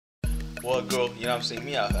Well, girl, you know what I'm saying?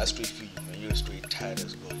 Me, I straight feel you, man. You're straight tired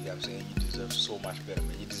as girl. You know what I'm saying? You deserve so much better,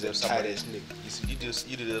 man. You deserve somebody. You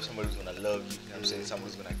deserve somebody who's gonna love you. You know what I'm saying?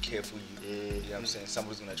 Somebody's gonna care for you. You know what I'm saying?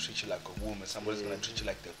 Somebody's gonna treat you like a woman. Somebody's gonna treat you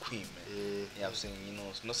like the queen, man. You know what I'm saying? You know,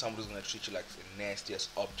 not somebody's gonna treat you like the nastiest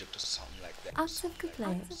object or something like that. Out of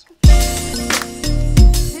complaints.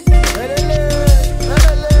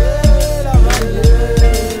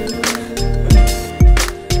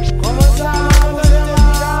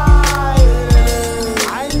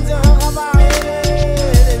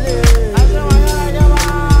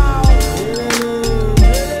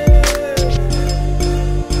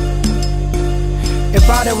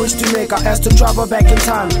 I wish to make, I asked to travel back in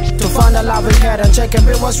time to find a love we had and check if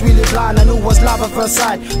it was really blind. I knew it was love at first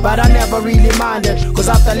sight, but I never really minded, cause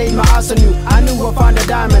after I laid my eyes on you, I knew I'd find a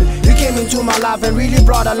diamond. You came into my life and really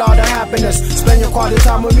brought a lot of happiness. Spend your quality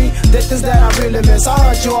time with me, the things that I really miss. I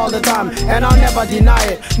hurt you all the time, and I'll never deny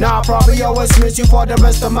it. Now I'll probably always miss you for the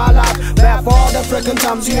rest of my life. Bad for all the freaking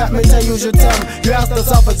times you had me tell you should tell. You asked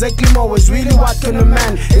yourself exactly more, is really what kind of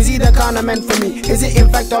man? Is he the kind of man for me? Is it in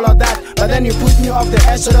fact all of that? But then you put me off the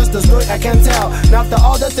edge, so that's the story I can tell. Now after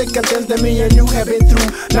all the thick and thin that me and you have been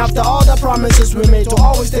through, now after all the promises we made to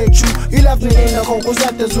always stay true, you left me in the cold, cause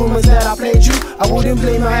at the rumors that I played you. I wouldn't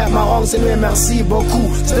blame, I had my wrongs and merci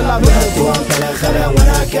beaucoup. Still I will have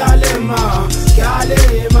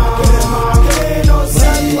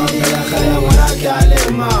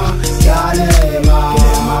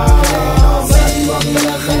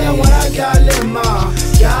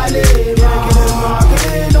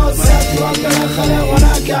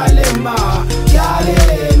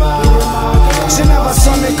she never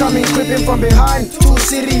saw me coming creeping from behind. 2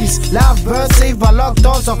 cities, love birds saved by locked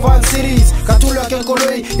doors of 1 cities. Katula ke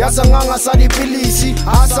koloi, yasanganga sa dipilisi.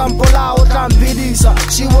 Asampola utambidisa.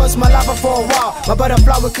 She was my lover for a while, my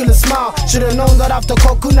butterfly would kill a smile. Should've known that after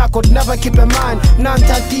cocoon I could never keep in mind.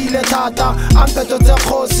 Nantatile tata, ampetote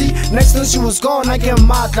khosi. Next thing she was gone, I get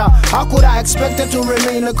matla. How could I expect her to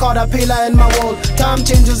remain a caterpillar in my world? Time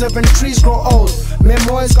changes, even trees grow old.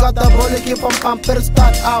 Memories got the bolletjie van pamper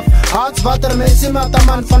start af. Hearts water mense met 'n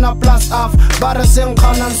man van 'n plas af. Bare sing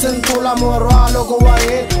gaan en sing tola moralo go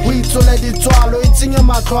wae. We tsole di tswalo itsinye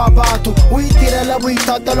matlo a batho. We tirela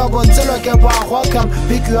boithatelo bontselo ke ba go come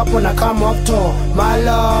pick you up when I come up to my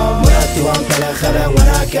love. Morati wa mpelagele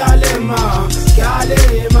ngwana ke alema. Ke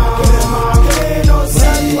alema. Ke no si.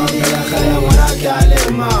 Morati wa mpelagele ngwana ke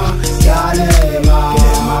alema. Ke alema.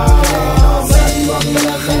 Morati wa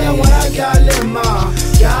mpelagele ngwana ke alema.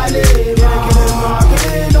 Ke alema.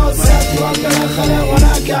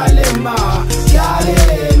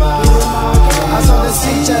 I saw the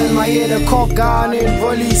teacher in my head, the cop gun in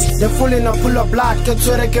volleys. They're fooling a full of blood, kept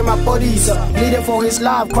sweating my bodies. Bleeding for his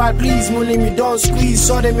life, cried please, Molemi don't squeeze.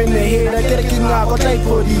 Saw them in the head, I get a king out, got like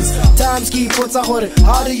bodies. Times keep what's a hurry,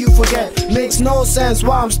 how do you forget? Makes no sense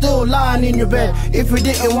why I'm still lying in your bed. If you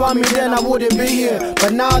didn't want me then I wouldn't be here.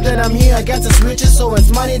 But now that I'm here, I guess it's riches, so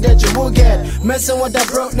it's money that you will get. Messing with that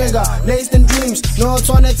broke nigga, laced in dreams. No it's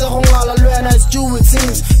one it's a hung all alone as you it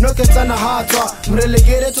seems. No kids on the hard talk, I'm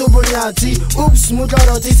relegated to Bunyati. Oops,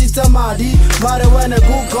 mutaro tisi tamadi. But when a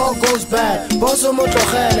good girl goes bad, boso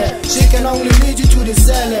motokhele. She can only lead you to the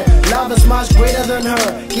cellar. Love is much greater than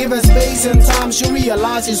her. Give her space and time, she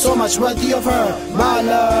realizes so much worthy of her. My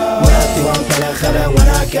love. Morati wa mpelagele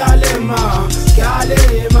ngwana ke alema. Ke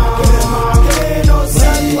alema. Ke no si.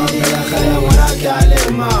 Morati wa mpelagele ngwana ke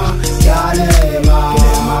alema. Ke alema.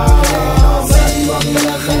 Morati wa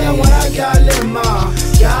mpelagele ngwana ke alema.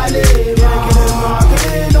 Ke alema.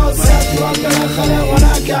 Ke no si. Morati wa mpelagele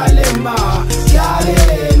ngwana ke alema. Ke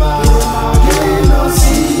alema. Ke no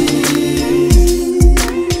si.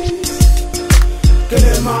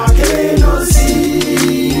 Kelema ke no si.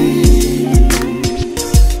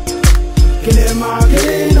 Kelema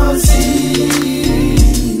ke no si.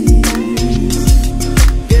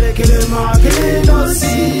 Kelema ke no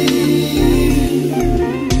si.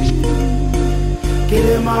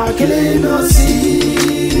 Kelema ke no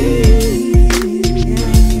si.